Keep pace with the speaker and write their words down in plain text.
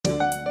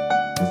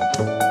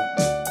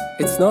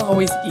It's not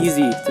always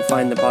easy to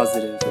find the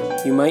positive.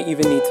 You might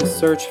even need to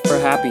search for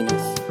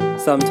happiness.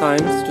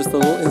 Sometimes just a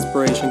little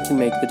inspiration can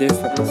make the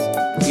difference.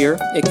 Here,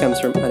 it comes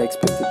from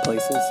unexpected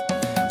places.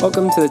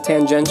 Welcome to the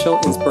Tangential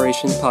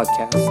Inspiration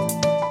Podcast.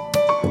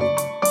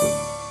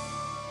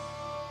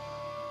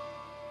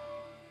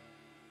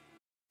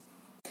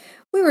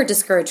 We were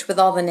discouraged with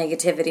all the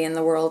negativity in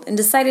the world and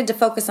decided to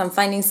focus on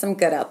finding some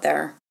good out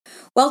there.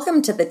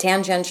 Welcome to the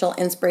Tangential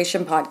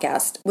Inspiration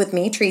Podcast with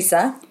me,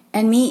 Teresa.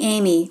 And me,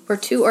 Amy. We're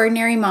two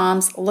ordinary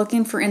moms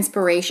looking for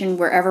inspiration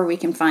wherever we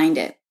can find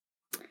it.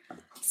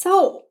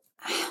 So,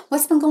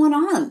 what's been going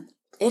on?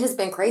 It has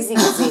been crazy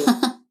busy.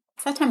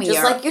 It's that time of year.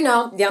 Just like you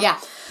know. Yep. Yeah.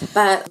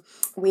 But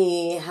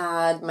we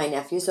had my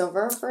nephews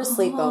over for a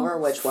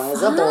sleepover, which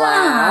was a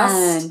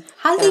blast.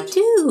 How did they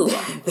do?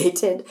 They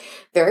did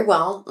very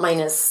well,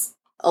 minus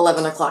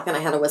 11 o'clock, and I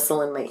had a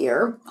whistle in my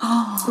ear.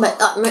 Oh.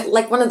 But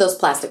like one of those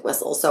plastic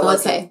whistles, so it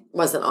Okay.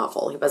 wasn't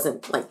awful. He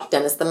wasn't like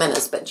Dennis the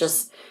Menace, but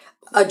just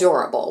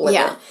adorable with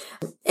Yeah.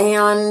 it.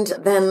 And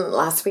then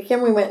last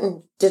weekend we went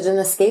and did an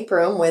escape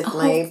room with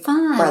my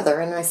fun. brother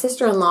and my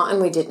sister-in-law, and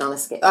we did not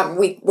escape.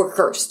 We were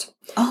cursed.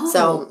 Oh.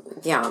 So,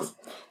 yeah.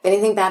 If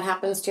anything bad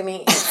happens to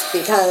me, it's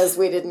because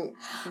we didn't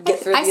get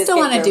through the I still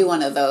want to escape do room.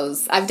 one of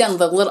those. I've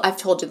done I've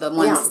told you the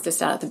ones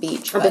just out at the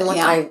beach.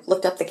 I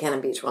looked up the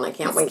Cannon Beach one. I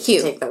can't wait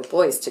cute. to take the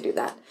boys to do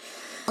that.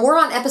 We're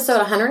on episode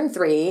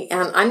 103,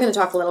 and I'm going to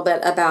talk a little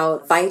bit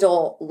about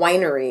Vital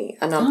Winery,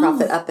 a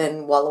nonprofit up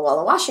in Walla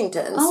Walla,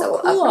 Washington, so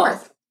up cool.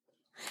 north.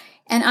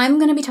 And I'm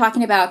going to be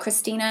talking about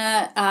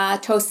Christina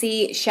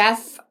Tosi,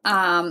 chef,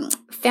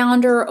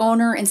 founder,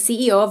 owner, and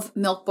CEO of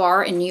Milk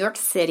Bar in New York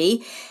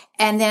City.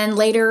 And then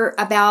later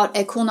about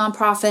a cool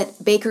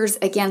nonprofit, Bakers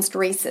Against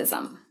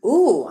Racism.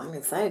 Ooh, I'm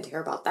excited to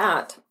hear about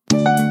that.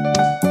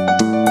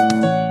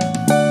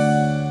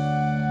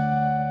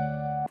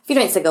 A few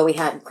nights ago, we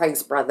had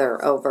Craig's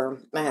brother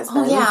over, my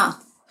husband. Oh, yeah.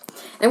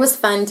 And it was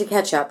fun to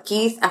catch up.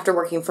 Keith, after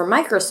working for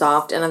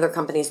Microsoft and other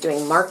companies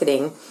doing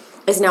marketing,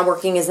 is now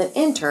working as an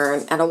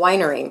intern at a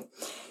winery.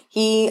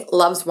 He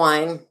loves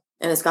wine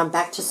and has gone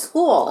back to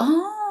school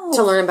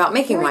to learn about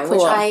making wine, cool.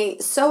 which I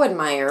so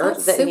admire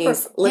that super-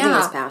 he's living yeah.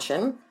 his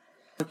passion.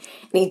 And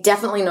he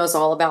definitely knows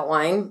all about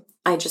wine.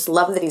 I just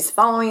love that he's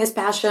following his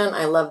passion.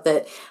 I love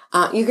that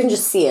you can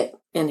just see it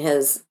in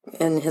his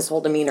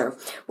whole demeanor.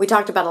 We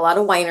talked about a lot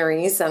of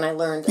wineries, and I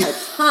learned a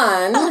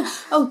ton.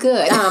 Oh,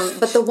 good.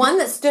 But the one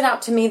that stood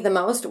out to me the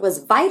most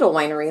was Vital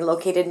Winery,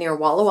 located near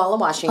Walla Walla,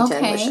 Washington,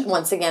 Okay. which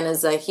once again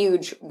is a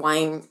huge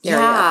wine area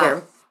Yeah. up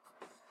here.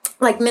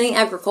 Like many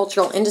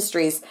agricultural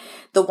industries,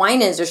 the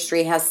wine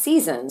industry has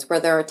seasons where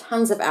there are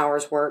tons of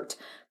hours worked,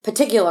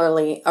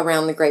 particularly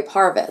around the grape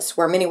harvest,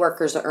 where many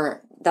workers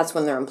that's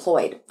when they're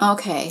employed.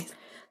 Okay.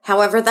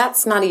 However,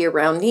 that's not a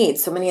year-round need,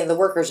 so many of the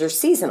workers are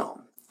seasonal.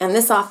 And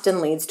this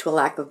often leads to a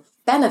lack of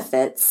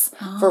benefits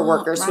for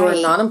workers who are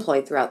right. not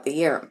employed throughout the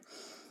year.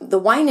 The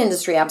wine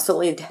industry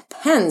absolutely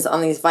depends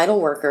on these vital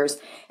workers,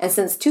 and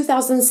since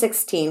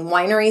 2016,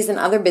 wineries and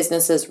other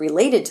businesses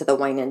related to the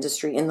wine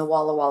industry in the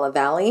Walla Walla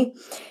Valley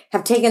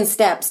have taken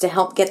steps to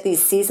help get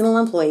these seasonal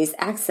employees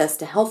access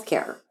to health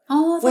care.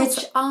 Oh, that's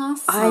Which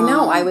awesome. I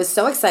know. I was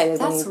so excited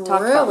when That's you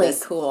talked about really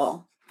this.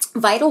 cool.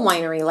 Vital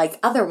Winery, like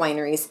other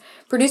wineries,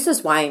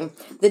 produces wine.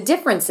 The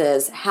difference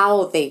is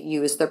how they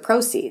use their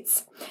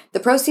proceeds.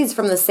 The proceeds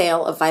from the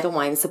sale of Vital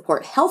Wine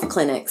support health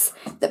clinics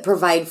that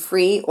provide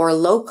free or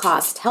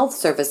low-cost health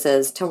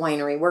services to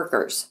winery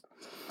workers.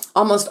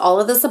 Almost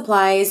all of the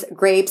supplies,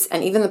 grapes,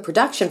 and even the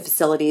production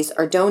facilities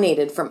are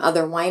donated from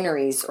other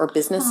wineries or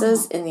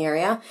businesses in the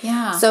area.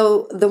 Yeah.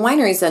 So the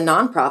winery is a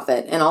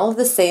nonprofit, and all of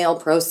the sale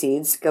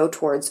proceeds go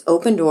towards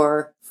open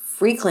door,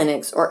 free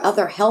clinics, or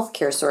other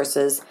healthcare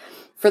sources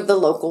for the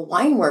local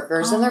wine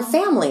workers and their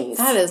families.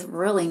 That is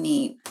really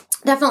neat.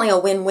 Definitely a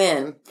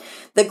win-win.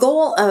 The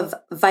goal of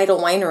Vital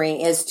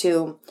Winery is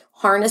to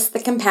harness the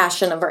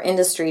compassion of our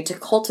industry to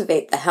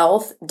cultivate the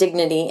health,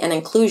 dignity, and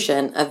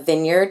inclusion of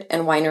vineyard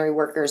and winery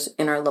workers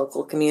in our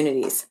local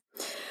communities.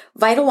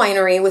 Vital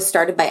Winery was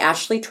started by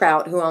Ashley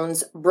Trout, who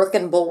owns Brook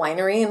and Bull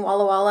Winery in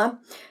Walla Walla.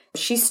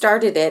 She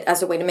started it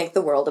as a way to make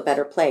the world a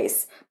better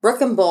place.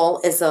 Brook and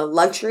Bull is a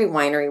luxury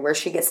winery where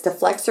she gets to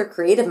flex her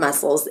creative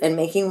muscles in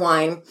making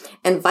wine,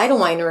 and Vital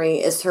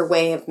Winery is her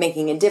way of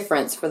making a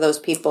difference for those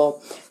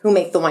people who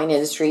make the wine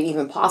industry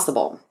even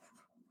possible.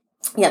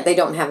 Yet they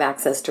don't have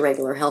access to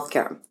regular health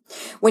care.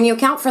 When you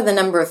account for the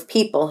number of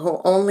people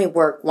who only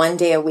work 1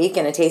 day a week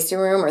in a tasting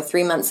room or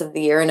 3 months of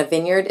the year in a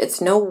vineyard,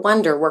 it's no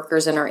wonder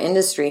workers in our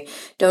industry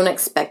don't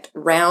expect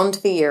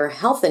round-the-year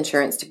health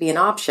insurance to be an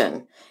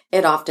option.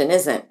 It often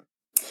isn't.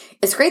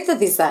 It's great that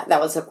that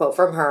was a quote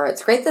from her.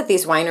 It's great that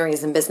these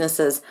wineries and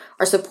businesses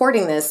are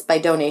supporting this by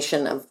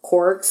donation of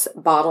corks,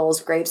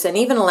 bottles, grapes, and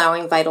even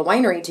allowing Vital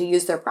Winery to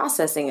use their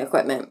processing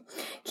equipment.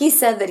 He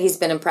said that he's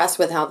been impressed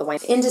with how the wine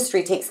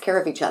industry takes care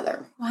of each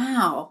other.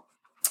 Wow.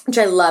 Which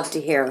I love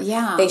to hear.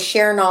 Yeah. They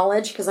share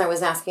knowledge, because I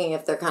was asking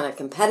if they're kind of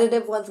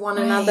competitive with one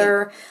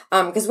another.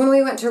 Because when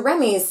we went to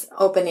Remy's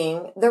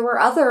opening, there were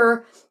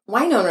other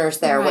wine owners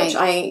there, which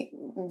I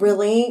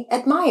really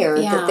admired,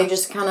 that they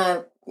just kind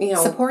of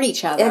support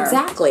each other.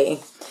 Exactly.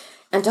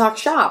 And talk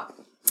shop.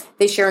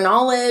 They share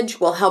knowledge,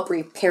 will help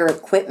repair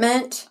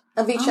equipment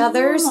of each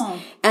other's,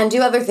 and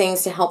do other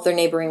things to help their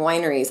neighboring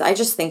wineries. I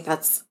just think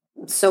that's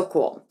so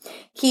cool.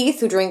 Keith,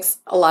 who drinks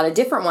a lot of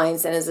different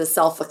wines and is a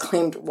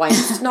self-acclaimed wine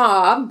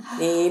snob,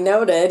 he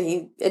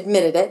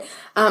admitted it,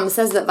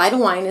 says that Vital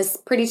Wine is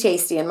pretty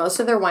tasty and most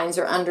of their wines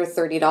are under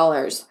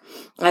 $30.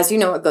 As you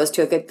know, it goes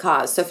to a good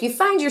cause. So if you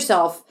find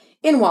yourself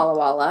in Walla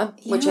Walla,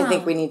 which I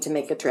think we need to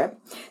make a trip,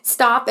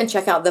 stop and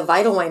check out the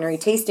Vital Winery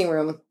tasting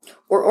room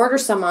or order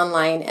some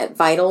online at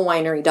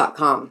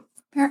vitalwinery.com.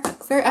 I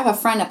have a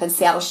friend up in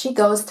Seattle. She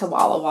goes to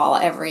Walla Walla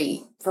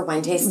for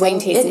wine tasting.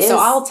 So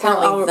I'll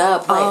tell the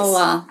place.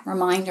 I'll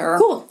remind her.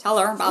 Cool. Tell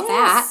her about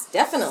that.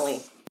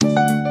 Definitely.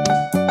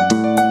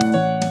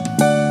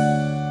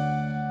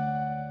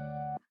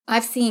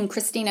 I've seen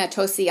Christina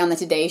Tosi on the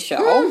Today Show,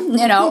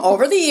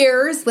 over the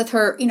years with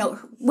her,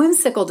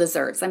 whimsical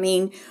desserts. I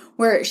mean,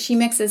 where she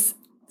mixes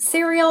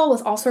cereal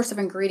with all sorts of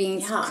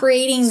ingredients,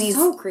 creating these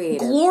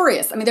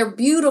glorious, they're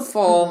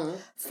beautiful,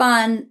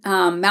 fun,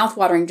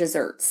 mouth-watering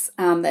desserts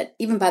that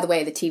even by the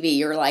way, the TV,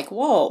 you're like,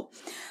 whoa.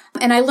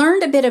 And I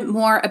learned a bit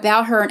more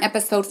about her in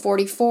episode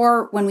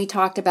 44 when we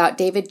talked about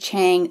David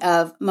Chang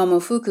of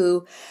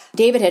Momofuku.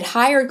 David had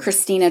hired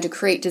Christina to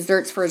create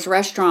desserts for his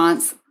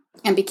restaurants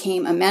and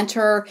became a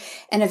mentor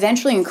and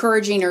eventually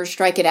encouraging her to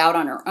strike it out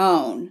on her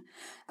own.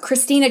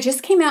 Christina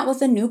just came out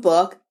with a new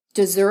book,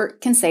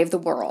 Dessert Can Save the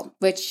World,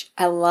 which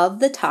I love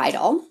the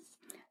title.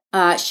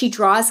 She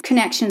draws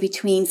connection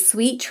between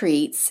sweet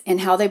treats and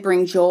how they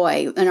bring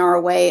joy and are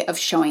a way of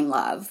showing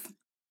love.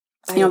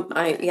 I'm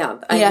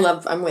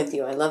with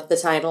you. I love the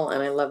title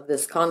and I love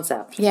this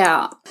concept.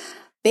 Yeah.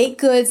 Baked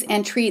goods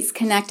and treats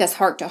connect us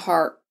heart to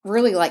heart,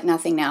 really like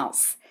nothing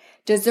else.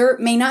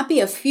 Dessert may not be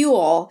a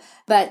fuel,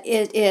 but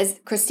it is,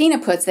 Christina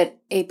puts it,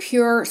 a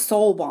pure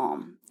soul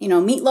balm.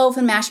 Meatloaf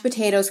and mashed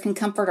potatoes can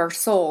comfort our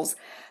souls,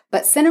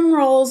 but cinnamon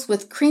rolls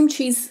with cream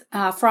cheese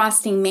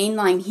frosting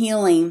mainline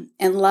healing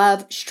and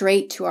love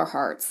straight to our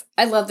hearts.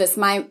 I love this.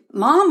 My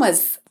mom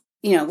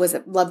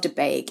loved to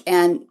bake,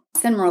 and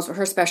cinnamon rolls were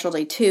her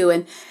specialty too.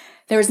 And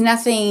there was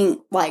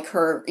nothing like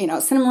her,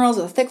 cinnamon rolls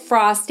with a thick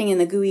frosting and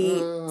the gooey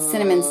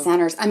cinnamon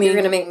centers. You're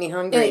going to make me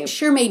hungry. It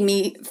sure made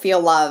me feel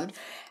loved.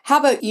 How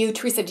about you,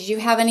 Teresa? Did you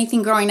have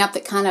anything growing up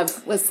that kind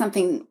of was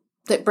something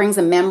that brings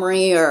a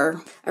memory?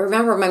 Or I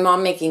remember my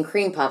mom making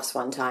cream puffs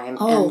one time,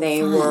 and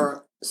they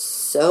were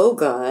so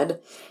good.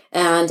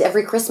 And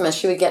every Christmas,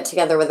 she would get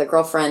together with a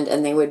girlfriend,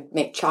 and they would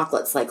make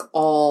chocolates like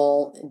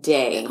all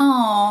day.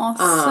 Oh,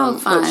 so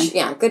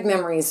fun! Good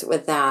memories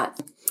with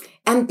that.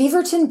 And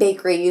Beaverton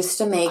Bakery used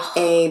to make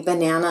a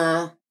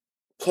banana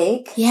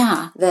cake.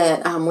 Yeah,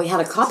 that we had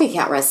a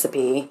copycat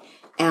recipe,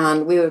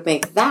 and we would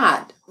make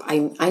that.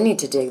 I need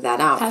to dig that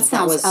out.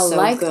 That was so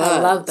good.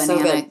 I love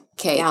banana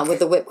cake. Yeah, with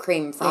the whipped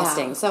cream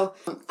frosting. Yeah. So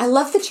I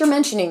love that you're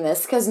mentioning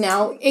this because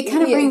now it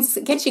kind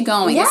of gets you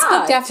going. Yeah, this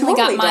book definitely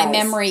totally got my does.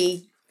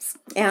 memory.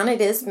 And it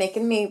is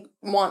making me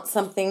want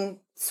something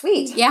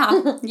sweet.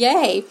 Yeah,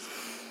 yay.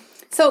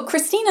 So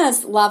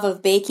Christina's love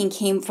of baking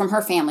came from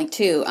her family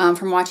too,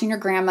 from watching her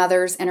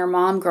grandmothers and her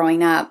mom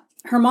growing up.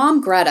 Her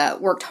mom, Greta,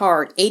 worked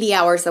hard, 80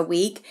 hours a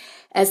week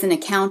as an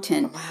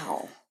accountant.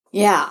 Wow.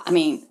 Yeah,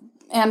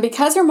 and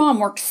because her mom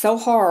worked so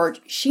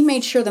hard, she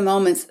made sure the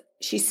moments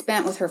she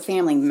spent with her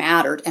family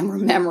mattered and were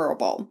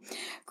memorable.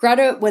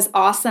 Greta was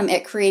awesome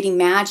at creating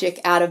magic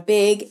out of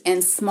big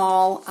and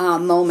small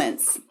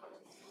moments.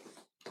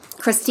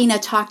 Christina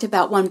talked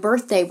about one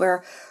birthday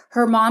where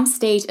her mom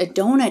staged a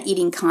donut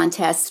eating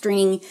contest,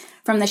 stringing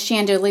from the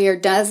chandelier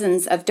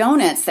dozens of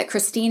donuts that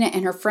Christina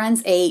and her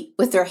friends ate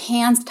with their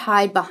hands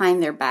tied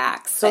behind their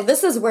backs. So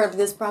this is where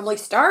this probably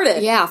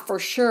started. Yeah, for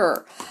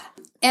sure.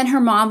 And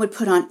her mom would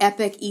put on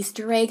epic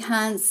Easter egg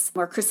hunts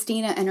where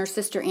Christina and her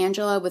sister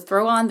Angela would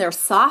throw on their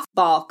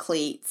softball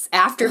cleats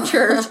after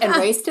church and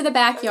race to the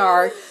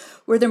backyard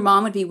where their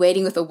mom would be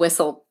waiting with a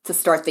whistle to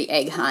start the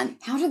egg hunt.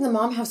 How did the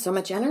mom have so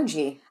much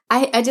energy?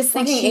 I just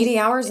think 80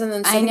 hours and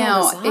then sitting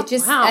on the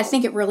top? I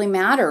think it really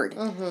mattered.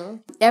 Mm-hmm.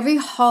 Every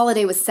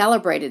holiday was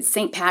celebrated,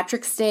 St.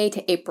 Patrick's Day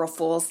to April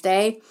Fool's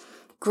Day.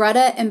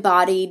 Greta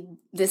embodied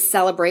this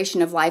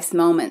celebration of life's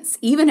moments,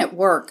 even at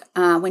work.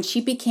 When she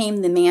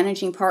became the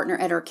managing partner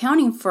at her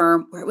accounting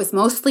firm, where it was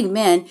mostly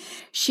men,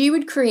 she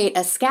would create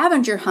a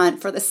scavenger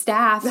hunt for the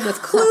staff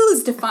with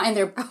clues to find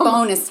their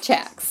bonus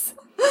checks.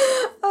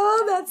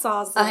 Oh, that's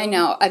awesome. I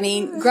know.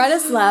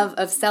 Greta's love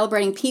of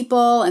celebrating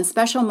people and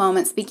special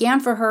moments began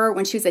for her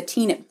when she was a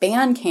teen at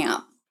band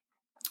camp.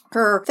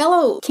 Her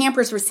fellow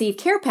campers received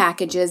care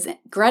packages.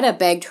 Greta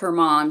begged her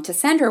mom to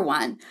send her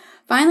one.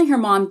 Finally, her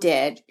mom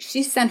did.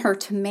 She sent her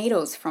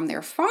tomatoes from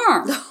their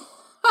farm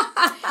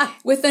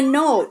with a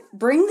note,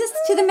 "Bring this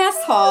to the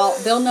mess hall.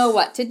 They'll know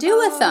what to do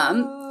with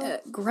them."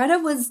 Greta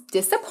was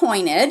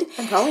disappointed.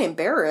 And probably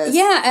embarrassed.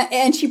 Yeah,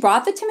 and she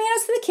brought the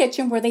tomatoes to the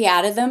kitchen where they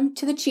added them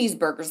to the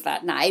cheeseburgers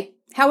that night.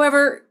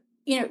 However,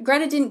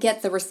 Greta didn't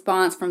get the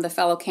response from the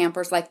fellow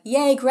campers like,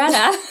 "Yay,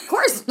 Greta." Of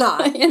course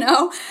not.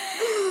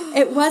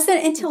 It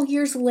wasn't until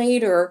years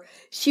later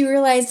she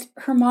realized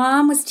her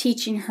mom was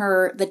teaching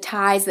her the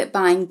ties that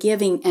bind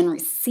giving and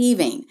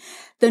receiving.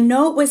 The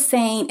note was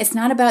saying, it's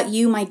not about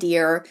you, my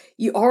dear.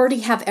 You already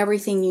have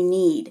everything you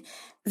need.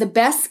 The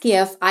best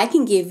gift I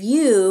can give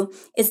you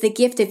is the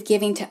gift of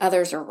giving to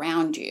others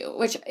around you,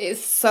 which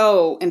is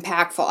so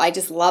impactful. I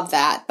just love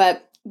that.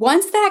 But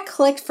once that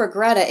clicked for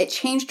Greta, it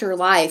changed her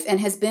life and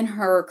has been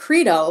her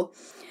credo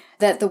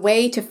that the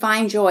way to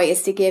find joy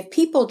is to give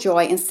people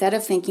joy instead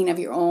of thinking of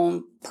your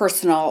own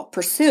personal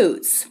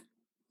pursuits.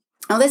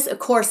 Now, this, of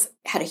course,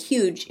 had a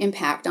huge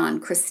impact on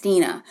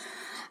Christina.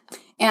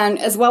 And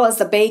as well as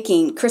the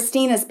baking,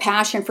 Christina's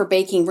passion for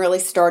baking really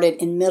started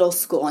in middle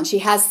school. And she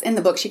has, in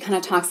the book, she kind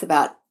of talks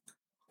about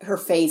her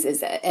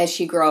phases as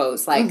she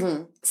grows.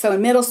 So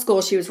in middle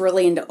school, she was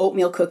really into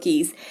oatmeal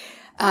cookies,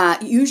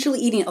 usually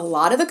eating a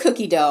lot of the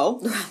cookie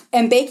dough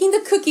and baking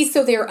the cookies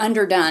so they were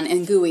underdone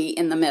and gooey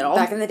in the middle.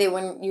 Back in the day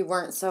when you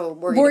weren't so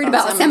worried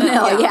about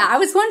salmonella. Yeah, I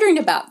was wondering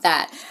about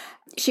that.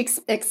 She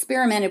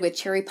experimented with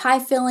cherry pie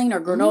filling or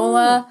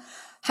granola.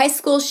 High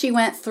school, she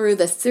went through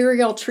the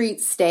cereal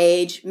treat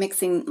stage,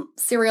 mixing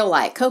cereal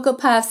like Cocoa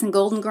Puffs and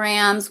Golden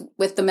Grahams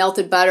with the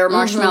melted butter,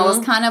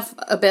 marshmallows, kind of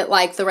a bit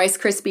like the Rice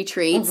Krispie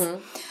treats.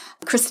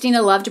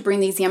 Christina loved to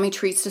bring these yummy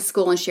treats to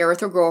school and share with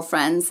her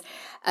girlfriends.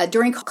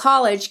 During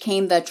college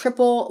came the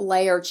triple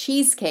layer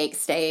cheesecake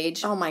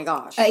stage. Oh my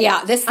gosh.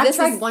 I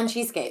tried one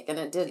cheesecake and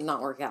it did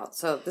not work out.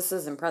 So this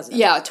is impressive.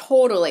 Yeah,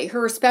 totally.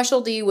 Her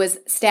specialty was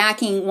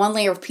stacking one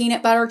layer of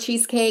peanut butter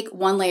cheesecake,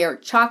 one layer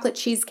of chocolate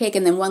cheesecake,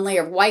 and then one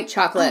layer of white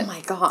chocolate. Oh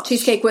my gosh.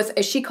 Cheesecake with,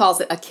 as she calls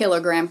it, a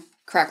kilogram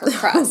cracker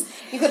crust.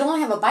 You could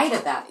only have a bite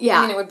of that. Yeah.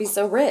 I mean, it would be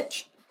so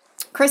rich.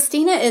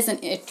 Christina is an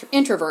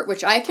introvert,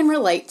 which I can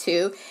relate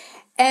to.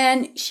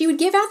 And she would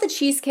give out the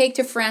cheesecake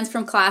to friends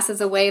from class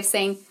as a way of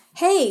saying,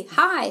 hey,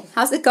 hi,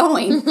 how's it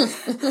going?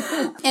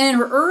 And in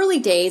her early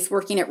days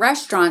working at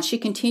restaurants, she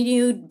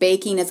continued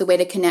baking as a way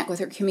to connect with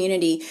her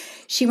community.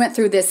 She went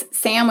through this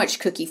sandwich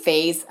cookie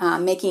phase,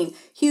 making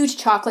huge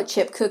chocolate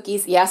chip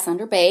cookies, yes,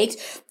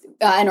 underbaked,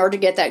 in order to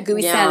get that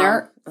gooey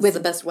center. With the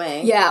best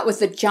way. Yeah, with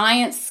the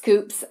giant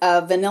scoops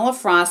of vanilla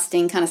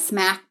frosting kind of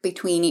smacked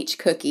between each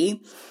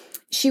cookie.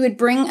 She would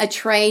bring a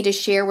tray to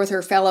share with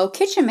her fellow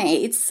kitchen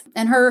mates,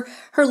 and her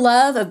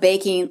love of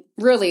baking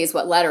really is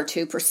what led her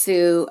to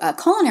pursue a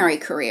culinary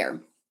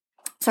career.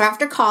 So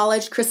after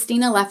college,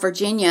 Christina left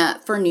Virginia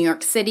for New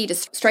York City to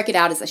strike it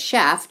out as a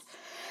chef.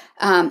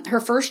 Her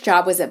first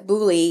job was at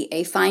Bouli,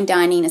 a fine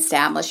dining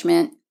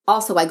establishment,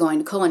 also by going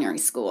to culinary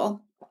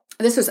school.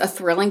 This was a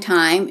thrilling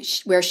time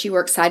where she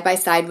worked side by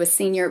side with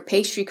senior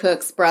pastry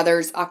cooks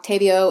brothers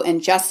Octavio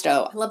and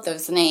Justo. I love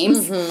those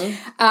names.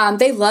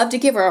 They loved to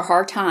give her a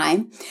hard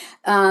time.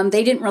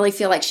 They didn't really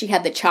feel like she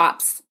had the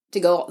chops to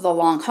go the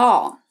long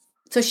haul.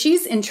 So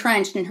she's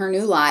entrenched in her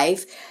new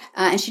life,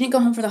 and she didn't go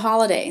home for the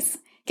holidays.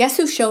 Guess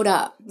who showed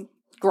up?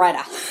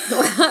 Greta.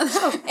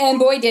 And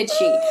boy, did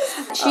she.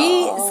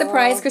 She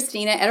surprised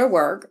Christina at her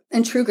work.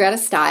 In true Greta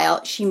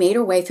style, she made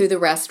her way through the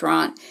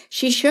restaurant.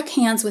 She shook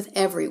hands with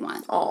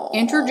everyone,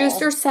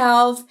 introduced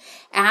herself,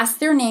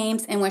 asked their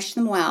names, and wished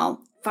them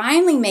well,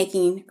 finally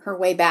making her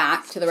way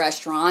back to the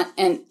restaurant.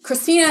 And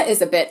Christina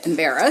is a bit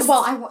embarrassed.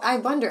 Well, I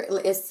wonder,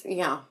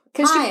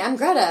 hi, I'm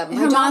Greta.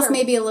 Her mom's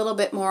maybe a little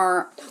bit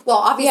more... Well,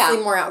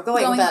 obviously more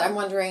outgoing, but I'm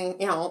wondering,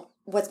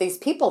 what these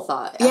people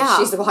thought as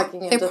she's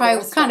walking into They're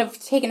probably the kind of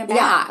taken aback.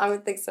 Yeah, I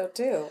would think so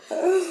too.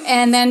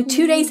 And then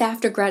 2 days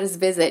after Greta's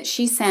visit,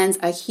 she sends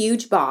a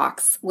huge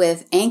box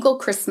with ankle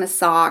Christmas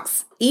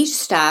socks, each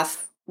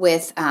stuffed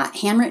with a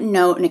handwritten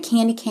note and a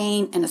candy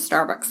cane and a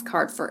Starbucks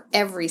card for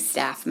every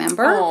staff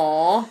member.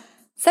 Aww.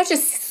 Such a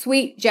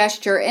sweet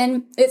gesture.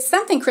 And it's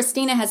something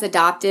Christina has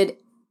adopted,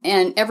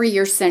 and every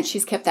year since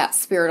she's kept that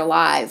spirit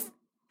alive.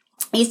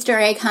 Easter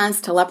egg hunts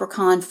to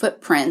leprechaun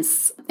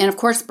footprints, and of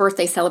course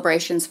birthday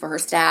celebrations for her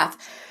staff.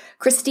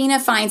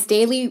 Christina finds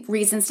daily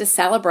reasons to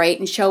celebrate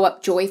and show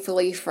up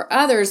joyfully for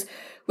others,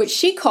 which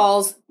she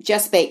calls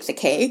just bake the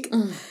cake.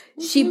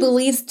 She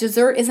believes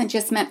dessert isn't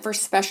just meant for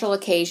special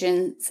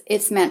occasions,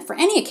 it's meant for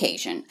any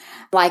occasion.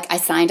 Like, I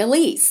signed a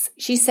lease.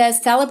 She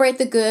says celebrate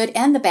the good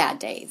and the bad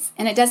days.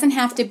 And it doesn't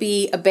have to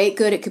be a baked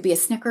good. It could be a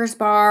Snickers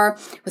bar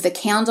with a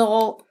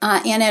candle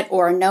in it,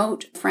 or a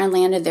note. A friend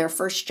landed their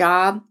first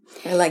job.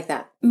 I like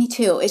that. Me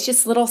too. It's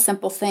just little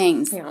simple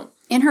things. Yeah.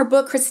 In her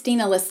book,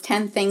 Christina lists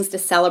 10 things to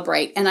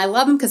celebrate. And I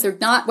love them because they're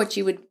not what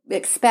you would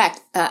expect.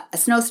 A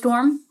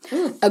snowstorm,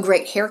 a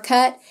great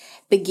haircut,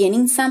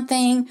 beginning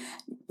something,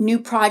 new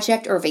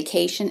project or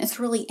vacation. It's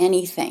really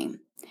anything.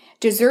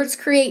 Desserts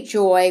create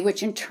joy,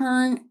 which in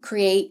turn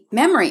create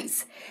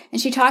memories. And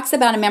she talks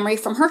about a memory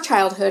from her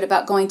childhood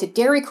about going to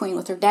Dairy Queen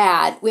with her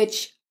dad,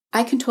 which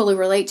I can totally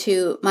relate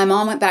to. My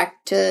mom went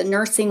back to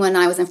nursing when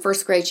I was in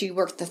first grade. She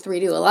worked the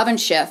 3 to 11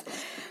 shift.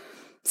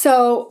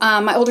 So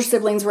my older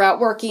siblings were out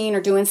working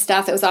or doing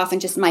stuff. It was often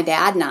just my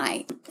dad and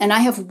I. And I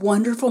have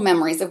wonderful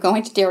memories of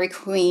going to Dairy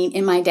Queen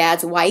in my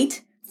dad's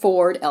white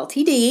Ford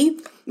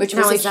LTD, which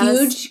was a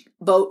huge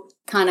boat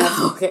kind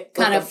of,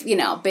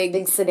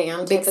 big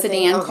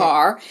sedan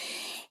car.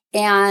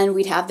 And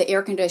we'd have the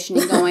air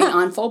conditioning going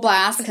on full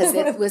blast because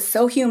it was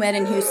so humid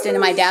in Houston,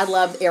 and my dad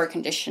loved air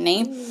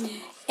conditioning.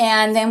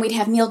 And then we'd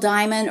have Neil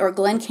Diamond or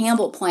Glenn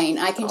Campbell playing.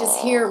 I can just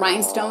hear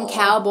Rhinestone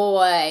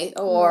Cowboy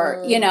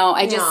or, when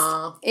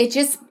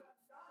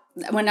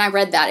I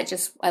read that,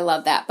 I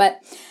love that.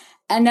 But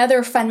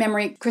another fun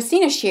memory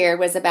Christina shared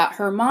was about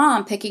her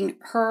mom picking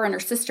her and her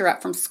sister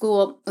up from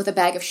school with a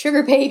bag of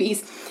sugar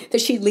babies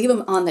that she'd leave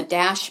them on the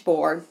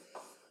dashboard.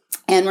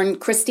 And when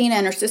Christina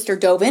and her sister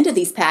dove into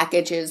these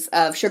packages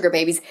of sugar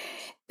babies,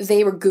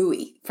 they were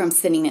gooey from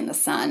sitting in the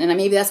sun. And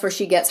maybe that's where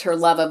she gets her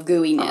love of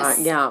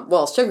gooiness.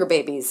 Well, sugar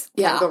babies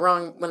can't go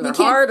wrong when they're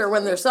hard or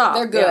when they're soft.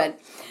 They're good.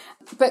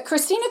 Yeah. But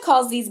Christina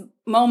calls these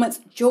moments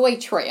joy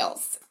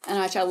trails, and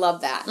which I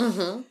love that.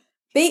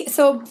 Mm-hmm.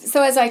 So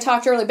as I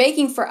talked earlier,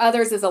 baking for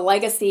others is a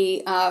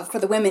legacy for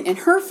the women in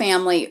her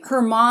family.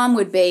 Her mom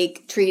would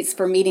bake treats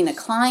for meeting a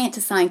client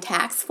to sign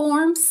tax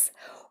forms,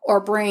 or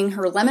bring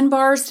her lemon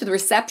bars to the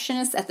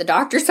receptionist at the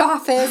doctor's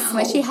office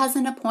when she has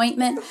an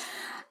appointment.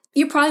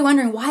 You're probably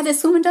wondering why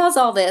this woman does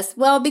all this.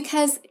 Well,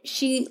 because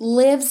she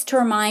lives to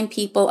remind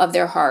people of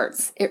their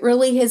hearts. It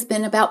really has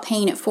been about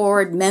paying it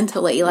forward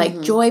mentally.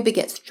 Like joy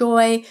begets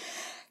joy,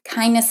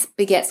 kindness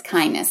begets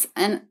kindness.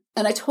 And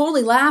I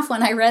totally laugh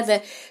when I read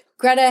that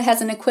Greta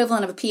has an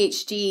equivalent of a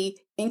PhD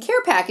in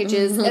care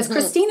packages, as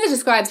Christina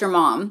describes her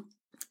mom.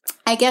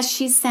 I guess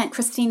she's sent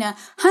Christina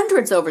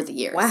hundreds over the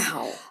years.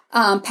 Wow.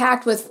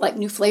 Packed with like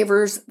new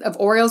flavors of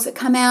Oreos that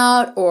come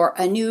out, or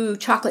a new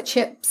chocolate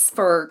chips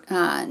for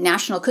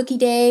National Cookie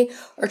Day,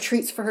 or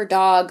treats for her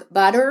dog,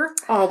 Butter.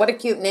 Oh, what a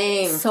cute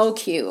name. So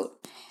cute.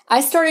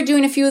 I started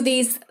doing a few of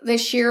these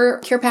this year,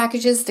 care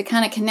packages, to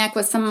kind of connect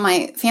with some of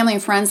my family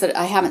and friends that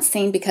I haven't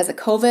seen because of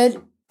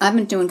COVID. I've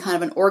been doing kind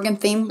of an Oregon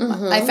theme.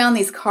 I found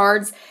these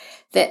cards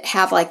that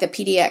have like the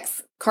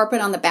PDX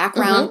carpet on the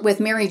background with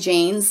Mary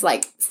Jane's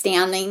like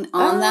standing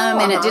on them,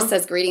 and it just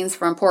says greetings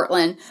from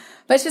Portland.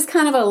 But it's just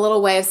kind of a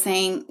little way of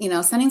saying,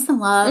 sending some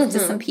love to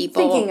some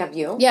people. Thinking of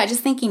you. Yeah,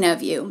 just thinking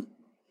of you.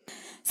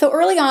 So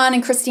early on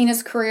in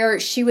Christina's career,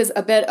 she was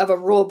a bit of a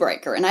rule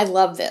breaker, and I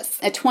love this.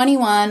 At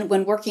 21,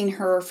 when working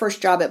her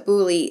first job at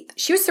Booley,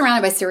 she was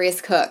surrounded by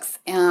serious cooks.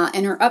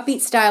 In her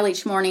upbeat style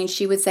each morning,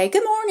 she would say,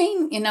 "Good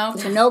morning,"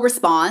 to no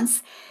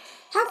response.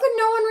 How could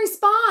no one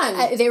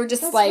respond? They were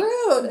just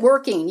rude.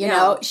 Working, you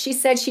know. She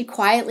said she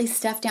quietly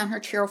stuffed down her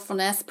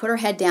cheerfulness, put her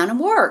head down, and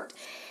worked.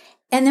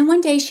 And then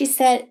one day she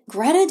said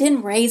Greta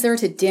didn't raise her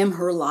to dim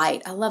her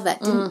light. I love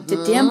that,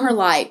 to dim her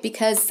light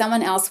because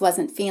someone else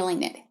wasn't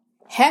feeling it.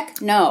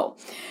 Heck no.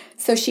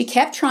 So she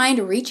kept trying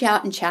to reach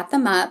out and chat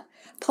them up.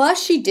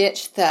 Plus she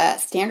ditched the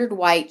standard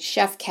white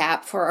chef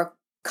cap for a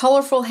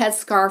colorful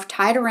headscarf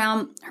tied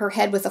around her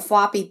head with a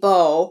floppy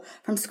bow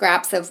from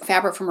scraps of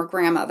fabric from her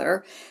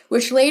grandmother,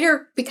 which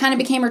later kind of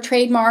became her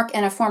trademark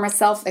and a form of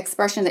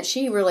self-expression that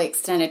she really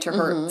extended to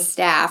her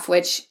staff,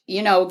 which,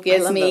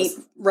 gives me those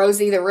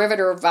Rosie the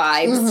Riveter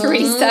vibes,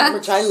 Teresa.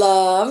 Which I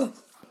love.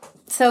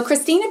 So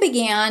Christina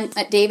began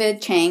at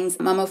David Chang's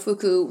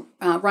Momofuku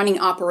running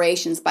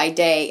operations by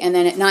day, and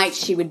then at night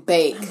she would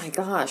bake. Oh my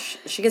gosh.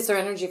 She gets her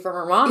energy from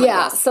her mom.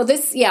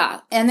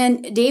 Yeah, and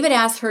then David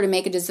asked her to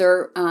make a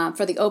dessert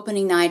for the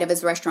opening night of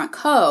his restaurant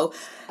Co.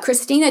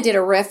 Christina did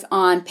a riff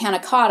on panna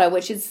cotta,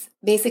 which is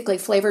basically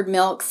flavored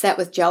milk set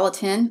with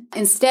gelatin.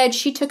 Instead,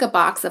 she took a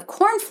box of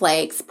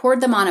cornflakes,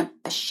 poured them on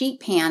a sheet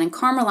pan, and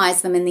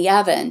caramelized them in the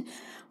oven.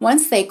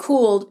 Once they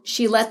cooled,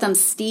 she let them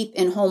steep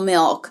in whole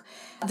milk,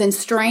 then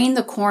strained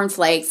the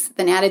cornflakes,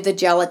 then added the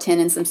gelatin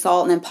and some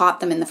salt, and then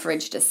popped them in the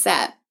fridge to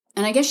set.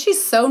 And I guess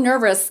she's so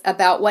nervous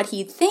about what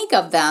he'd think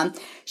of them,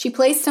 she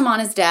placed them on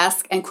his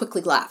desk and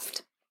quickly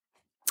left.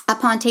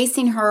 Upon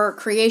tasting her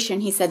creation,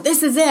 he said,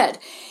 "This is it."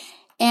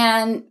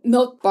 And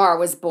Milk Bar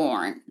was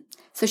born.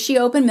 So she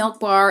opened Milk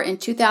Bar in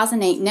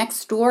 2008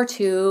 next door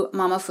to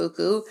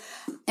Momofuku.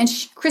 And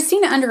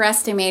Christina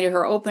underestimated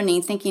her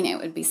opening, thinking it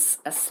would be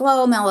a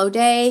slow, mellow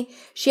day.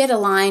 She had a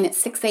line at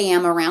 6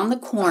 a.m. around the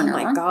corner.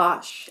 Oh, my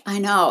gosh. I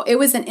know. It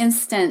was an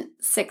instant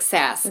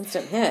success.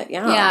 Instant hit,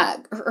 yeah.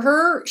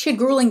 Yeah. She had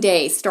grueling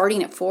days,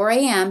 starting at 4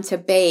 a.m. to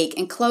bake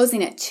and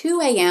closing at 2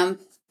 a.m.,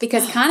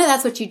 because kind of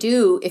that's what you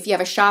do if you have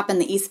a shop in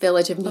the East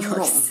Village of New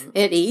York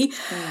City.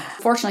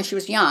 Fortunately, she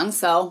was young,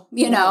 so, But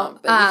you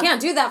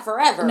can't do that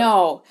forever.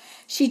 No.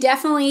 She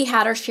definitely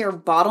had her share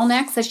of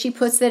bottlenecks, as she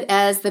puts it,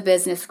 as the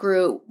business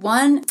grew.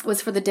 One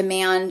was for the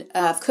demand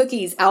of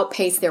cookies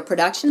outpaced their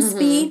production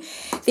speed.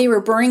 They were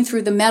burning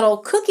through the metal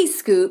cookie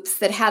scoops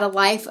that had a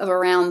life of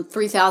around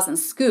 3,000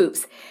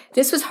 scoops.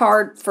 This was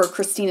hard for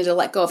Christina to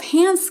let go of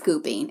hand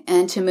scooping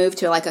and to move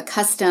to like a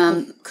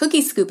custom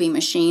cookie scooping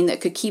machine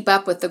that could keep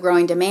up with the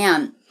growing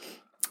demand.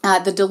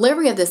 The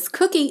delivery of this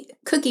cookie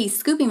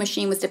scooping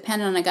machine was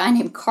dependent on a guy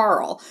named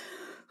Carl,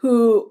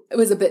 who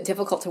was a bit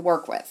difficult to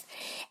work with.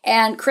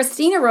 And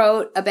Christina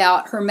wrote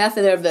about her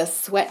method of the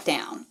sweat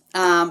down,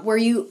 where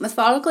you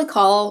methodically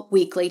call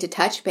weekly to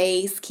touch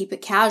base, keep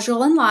it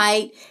casual and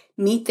light,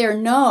 meet their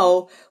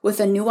no with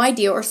a new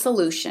idea or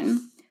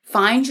solution,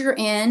 find your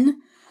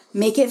in,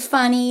 make it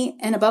funny,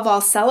 and above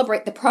all,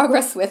 celebrate the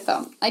progress with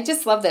them. I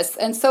just love this.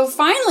 And so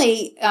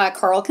finally,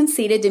 Carl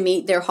conceded to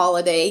meet their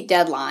holiday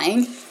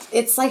deadline.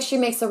 It's like she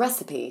makes a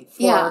recipe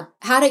for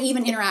how to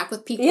even interact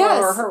with people.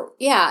 Yes. Or her.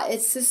 Yeah,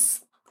 it's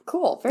just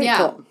cool. Very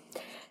cool.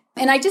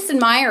 And I just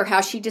admire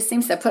how she just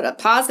seems to put a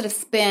positive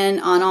spin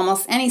on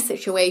almost any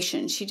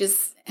situation. She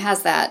just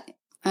has that,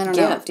 I don't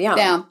know.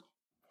 Yeah.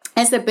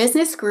 As the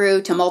business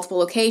grew to multiple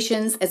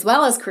locations, as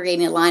well as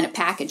creating a line of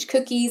packaged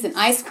cookies and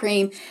ice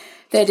cream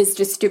that is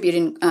distributed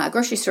in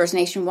grocery stores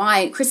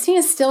nationwide,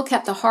 Christina still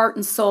kept the heart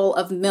and soul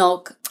of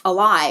Milk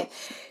alive.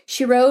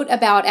 She wrote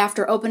about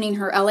after opening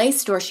her LA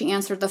store, she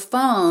answered the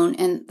phone,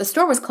 and the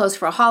store was closed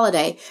for a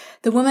holiday.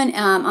 The woman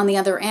on the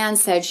other end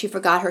said she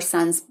forgot her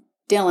son's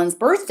Dylan's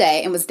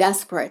birthday and was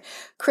desperate.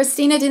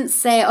 Christina didn't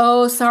say,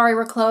 "Oh, sorry,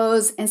 we're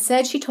closed."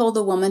 Instead, she told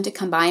the woman to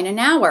come by in an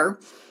hour.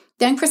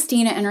 Then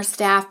Christina and her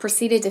staff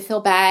proceeded to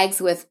fill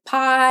bags with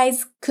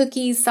pies,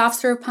 cookies, soft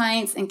serve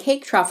pints, and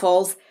cake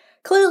truffles,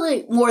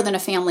 clearly more than a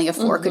family of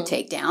four could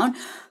take down.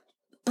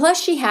 Plus,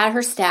 she had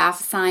her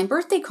staff sign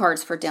birthday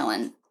cards for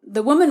Dylan.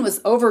 The woman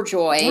was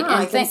overjoyed. Yeah,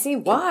 I can see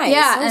why.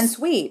 Yeah, so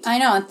sweet. I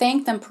know, and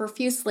thanked them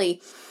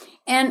profusely.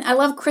 And I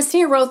love,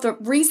 Christina wrote, the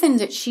reason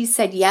that she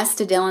said yes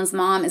to Dylan's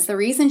mom is the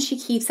reason she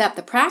keeps up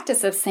the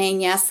practice of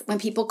saying yes when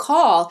people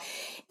call.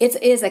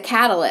 It is a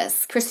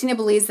catalyst. Christina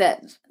believes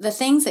that the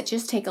things that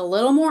just take a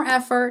little more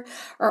effort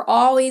are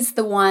always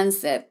the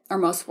ones that are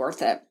most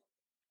worth it.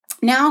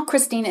 Now,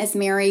 Christina is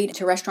married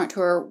to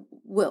restaurateur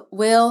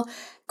Will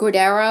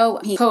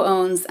Guidaro. He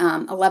co-owns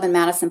 11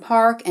 Madison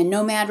Park and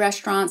Nomad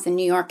restaurants in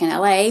New York and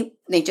LA.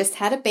 They just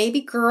had a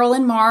baby girl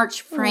in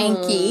March,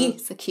 Frankie.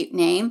 It's a cute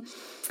name.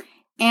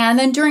 And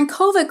then during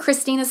COVID,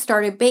 Christina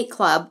started Bake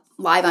Club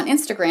live on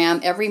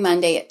Instagram every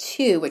Monday at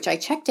 2, which I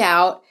checked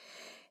out.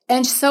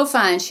 And it's so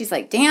fun. She's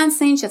like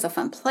dancing. She has a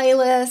fun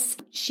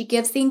playlist. She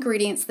gives the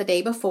ingredients the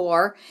day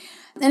before.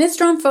 And it's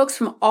drawn folks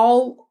from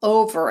all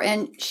over.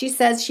 And she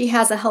says she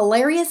has a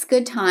hilarious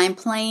good time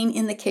playing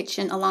in the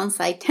kitchen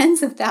alongside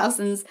tens of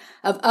thousands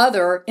of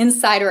other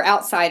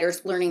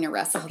outsiders learning a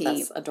recipe. Oh,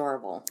 that's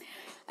adorable.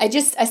 I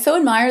so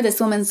admire this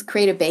woman's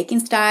creative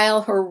baking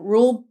style, her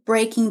rule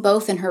breaking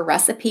both in her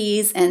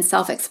recipes and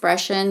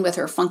self-expression with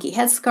her funky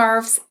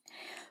headscarves,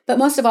 but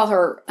most of all,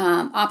 her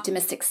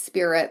optimistic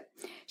spirit.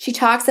 She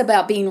talks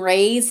about being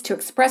raised to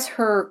express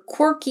her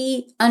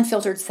quirky,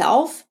 unfiltered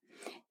self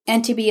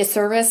and to be a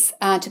service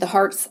to the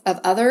hearts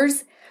of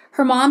others.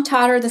 Her mom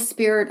taught her the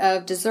spirit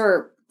of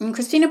dessert. And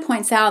Christina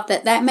points out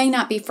that may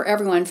not be for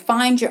everyone.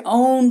 Find your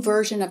own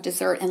version of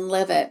dessert and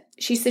live it.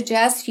 She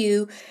suggests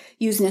you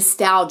use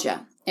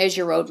nostalgia as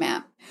your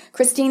roadmap.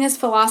 Christina's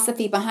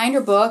philosophy behind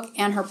her book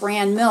and her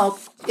brand Milk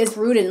is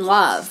rooted in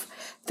love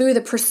through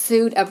the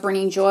pursuit of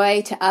bringing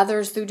joy to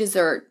others through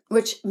dessert,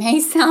 which may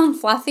sound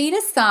fluffy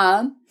to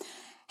some.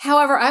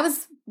 However, I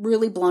was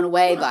really blown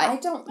away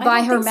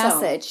by her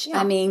message. So.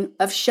 Yeah. I mean,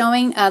 of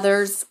showing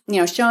others,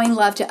 showing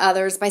love to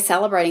others by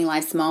celebrating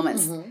life's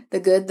moments, the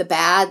good, the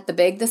bad, the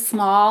big, the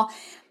small.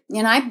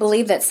 And I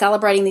believe that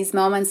celebrating these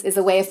moments is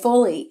a way of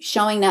fully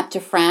showing up to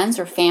friends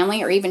or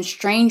family or even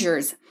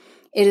strangers.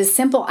 It is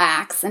simple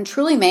acts and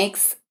truly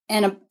makes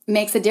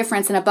a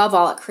difference. And above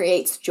all, it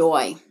creates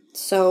joy.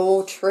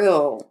 So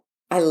true.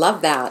 I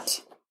love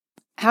that.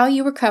 How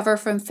you recover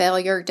from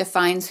failure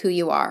defines who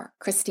you are.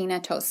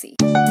 Christina Tosi.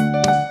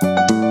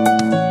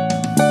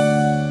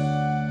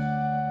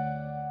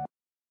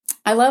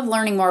 I love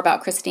learning more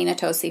about Christina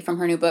Tosi from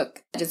her new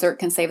book, Dessert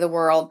Can Save the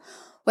World.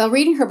 While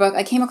reading her book,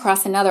 I came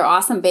across another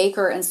awesome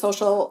baker and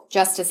social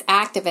justice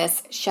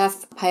activist,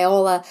 Chef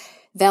Paola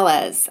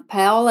Velez.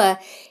 Paola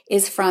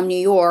is from New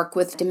York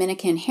with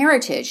Dominican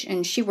heritage,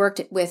 and she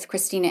worked with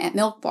Christina at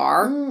Milk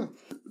Bar.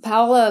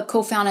 Paola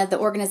co-founded the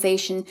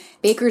organization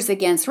Bakers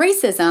Against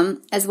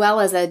Racism, as well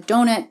as a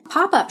donut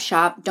pop-up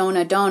shop,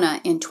 Dona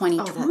Dona, in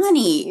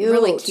 2020.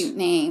 Really cute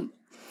name.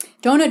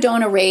 Dona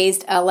Dona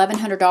raised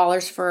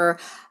 $1,100 for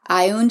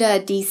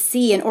Ayunda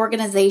DC, an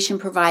organization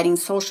providing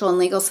social and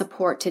legal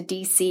support to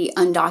DC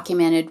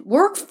undocumented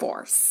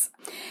workforce.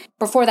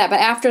 Before that, but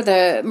after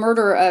the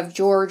murder of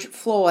George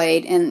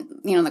Floyd and,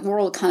 the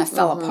world kind of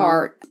fell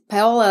apart,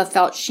 Paola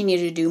felt she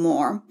needed to do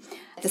more.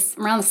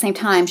 Around the same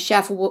time,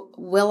 Chef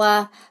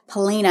Willa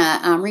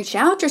Polina reached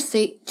out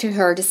to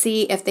her to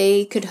see if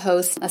they could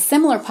host a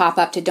similar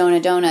pop-up to Dona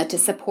Dona to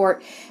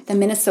support the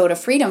Minnesota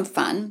Freedom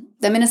Fund.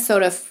 The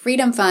Minnesota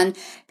Freedom Fund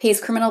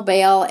pays criminal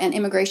bail and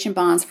immigration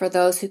bonds for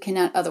those who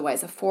cannot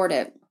otherwise afford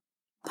it.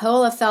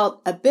 Paola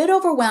felt a bit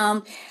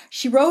overwhelmed.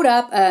 She wrote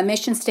up a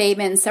mission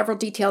statement and several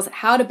details of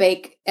how to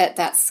bake at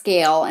that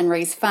scale and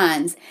raise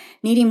funds.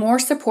 Needing more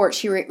support,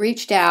 she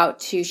reached out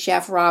to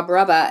Chef Rob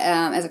Rubba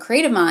as a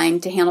creative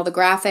mind to handle the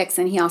graphics,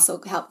 and he also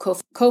helped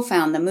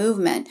co-found the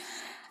movement.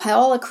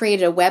 Paola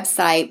created a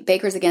website,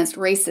 Bakers Against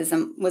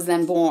Racism was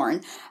then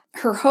born.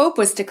 Her hope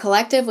was to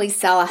collectively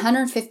sell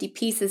 150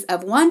 pieces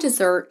of one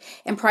dessert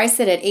and price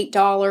it at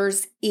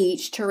 $8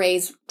 each to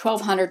raise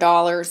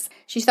 $1,200.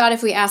 She thought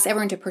if we asked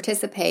everyone to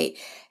participate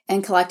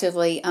and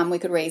collectively we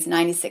could raise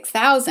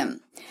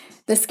 $96,000.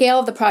 The scale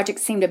of the project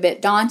seemed a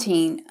bit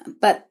daunting,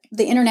 but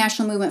the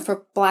international movement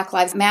for Black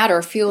Lives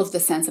Matter fuels the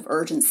sense of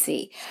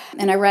urgency.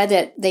 And I read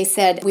that they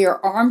said, we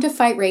are armed to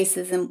fight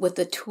racism with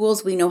the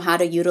tools we know how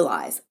to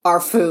utilize,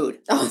 our food.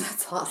 Oh,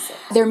 that's awesome.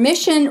 Their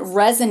mission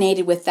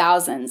resonated with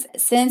thousands.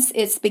 Since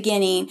its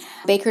beginning,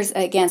 Bakers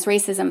Against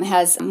Racism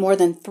has more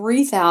than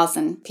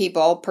 3,000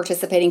 people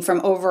participating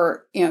from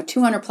over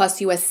 200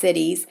 plus U.S.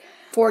 cities,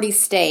 40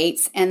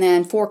 states, and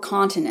then 4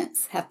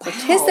 continents have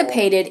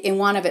participated in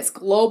one of its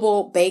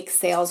global bake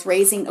sales,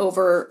 raising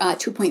over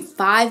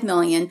 $2.5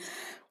 million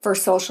for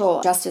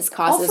social justice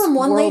causes all from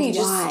one worldwide. lady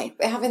just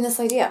having this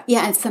idea.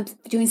 Yeah, and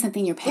doing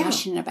something you're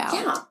passionate about.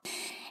 Yeah.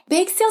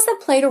 Bake sales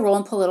have played a role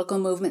in political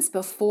movements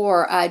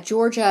before.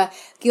 Georgia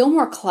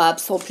Gilmore Club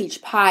sold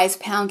peach pies,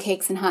 pound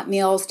cakes, and hot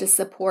meals to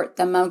support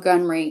the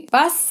Montgomery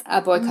bus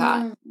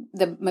boycott.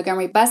 The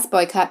Montgomery bus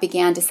boycott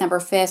began December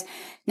 5th,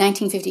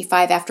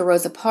 1955, after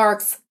Rosa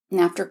Parks,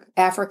 an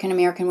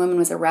African-American woman,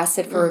 was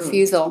arrested for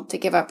refusal to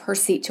give up her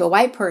seat to a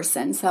white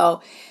person.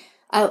 So,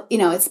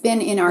 it's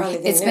been in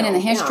the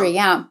history,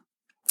 yeah.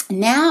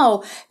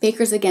 Now,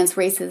 Bakers Against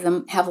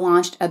Racism have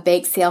launched a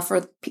bake sale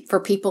for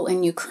people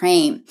in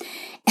Ukraine.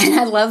 And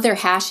I love their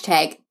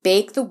hashtag,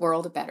 Bake the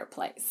World a Better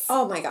Place.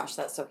 Oh my gosh,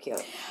 that's so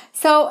cute.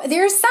 So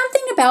there's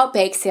something about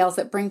bake sales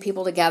that bring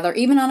people together,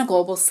 even on a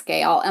global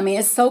scale. I mean,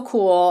 it's so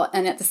cool.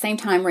 And at the same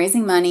time,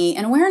 raising money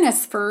and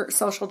awareness for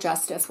social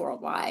justice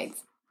worldwide.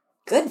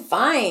 Good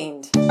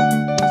find.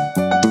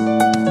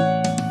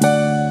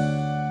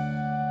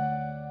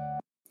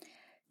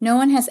 No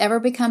one has ever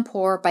become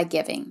poor by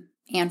giving.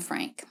 Anne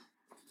Frank.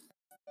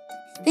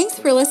 Thanks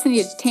for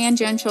listening to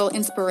Tangential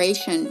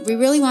Inspiration. We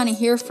really want to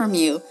hear from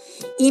you.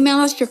 Email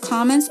us your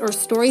comments or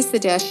story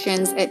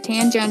suggestions at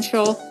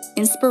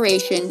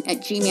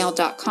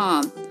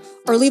tangentialinspiration@gmail.com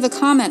or leave a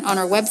comment on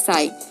our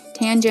website,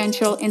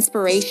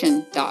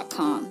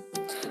 tangentialinspiration.com.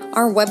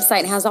 Our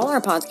website has all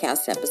our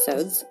podcast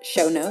episodes,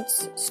 show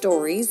notes,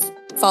 stories,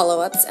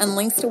 follow-ups, and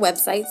links to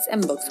websites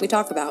and books we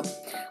talk about.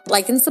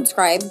 Like and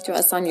subscribe to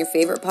us on your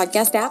favorite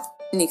podcast app,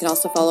 and you can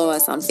also follow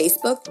us on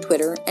Facebook,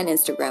 Twitter, and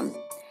Instagram.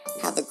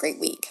 Have a great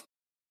week.